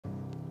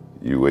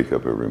You wake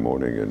up every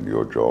morning and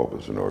your job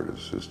as an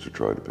artist is to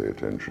try to pay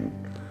attention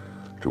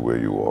to where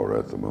you are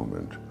at the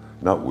moment,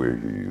 not where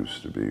you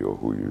used to be or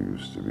who you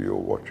used to be or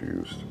what you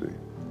used to be.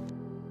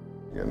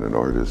 And an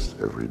artist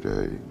every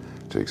day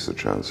takes the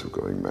chance of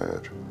going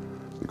mad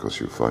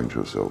because you find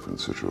yourself in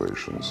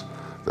situations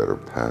that are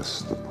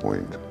past the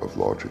point of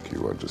logic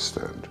you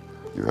understand.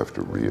 You have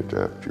to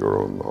readapt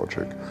your own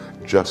logic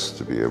just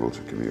to be able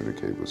to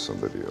communicate with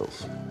somebody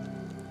else.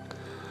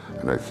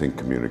 And I think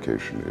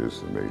communication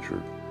is the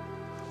major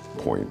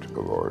point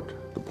of art.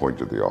 The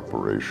point of the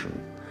operation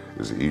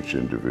is each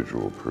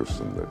individual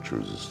person that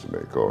chooses to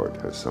make art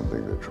has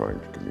something they're trying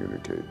to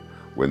communicate.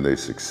 When they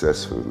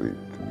successfully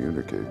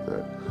communicate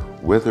that,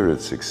 whether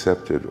it's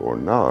accepted or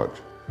not,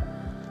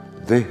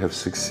 they have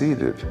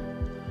succeeded.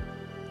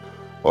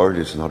 Art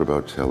is not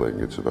about telling,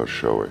 it's about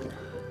showing.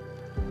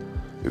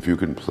 If you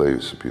can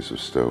place a piece of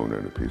stone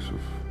and a piece of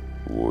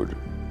wood,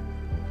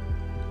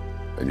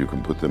 and you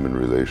can put them in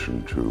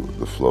relation to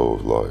the flow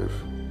of life,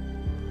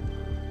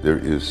 there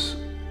is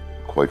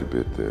quite a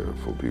bit there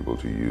for people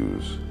to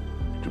use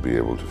to be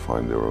able to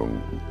find their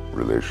own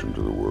relation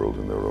to the world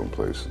and their own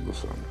place in the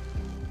sun.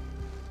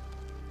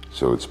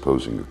 So it's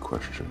posing a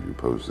question. You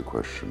pose the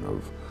question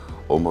of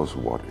almost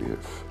what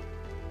if.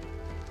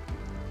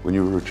 When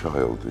you were a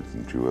child,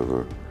 didn't you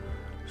ever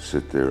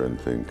sit there and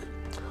think,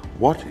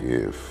 what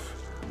if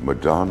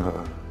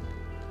Madonna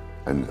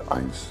and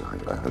Einstein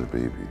had a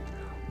baby?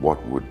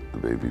 What would the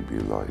baby be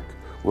like?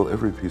 Well,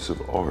 every piece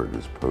of art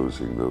is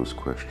posing those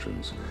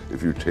questions.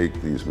 If you take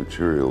these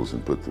materials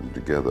and put them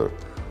together,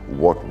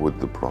 what would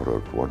the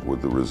product, what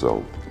would the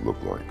result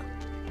look like?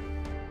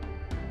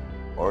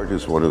 Art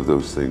is one of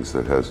those things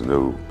that has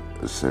no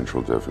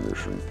essential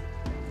definition.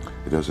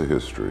 It has a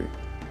history,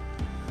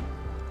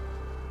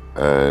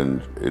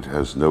 and it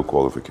has no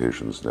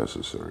qualifications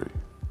necessary.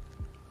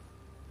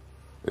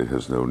 It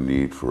has no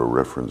need for a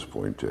reference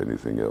point to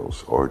anything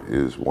else. Art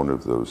is one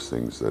of those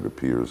things that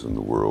appears in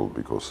the world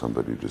because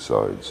somebody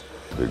decides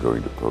they're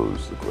going to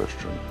pose the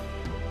question,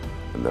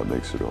 and that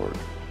makes it art.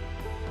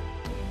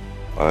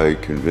 I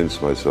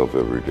convince myself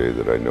every day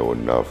that I know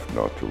enough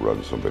not to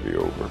run somebody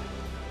over.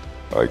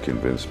 I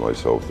convince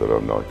myself that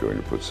I'm not going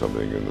to put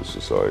something in the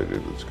society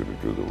that's going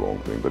to do the wrong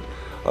thing, but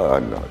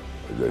I'm not.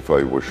 If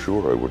I was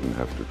sure, I wouldn't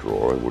have to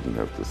draw, I wouldn't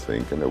have to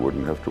think, and I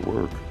wouldn't have to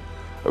work.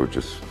 I would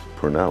just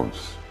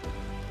pronounce.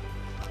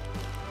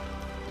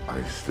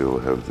 I still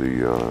have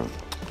the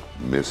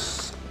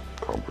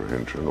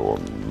miscomprehension or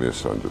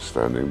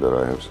misunderstanding that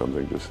I have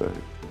something to say.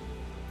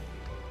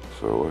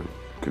 So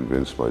I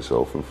convince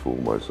myself and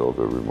fool myself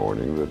every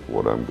morning that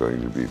what I'm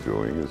going to be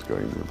doing is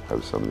going to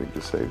have something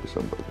to say to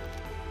somebody.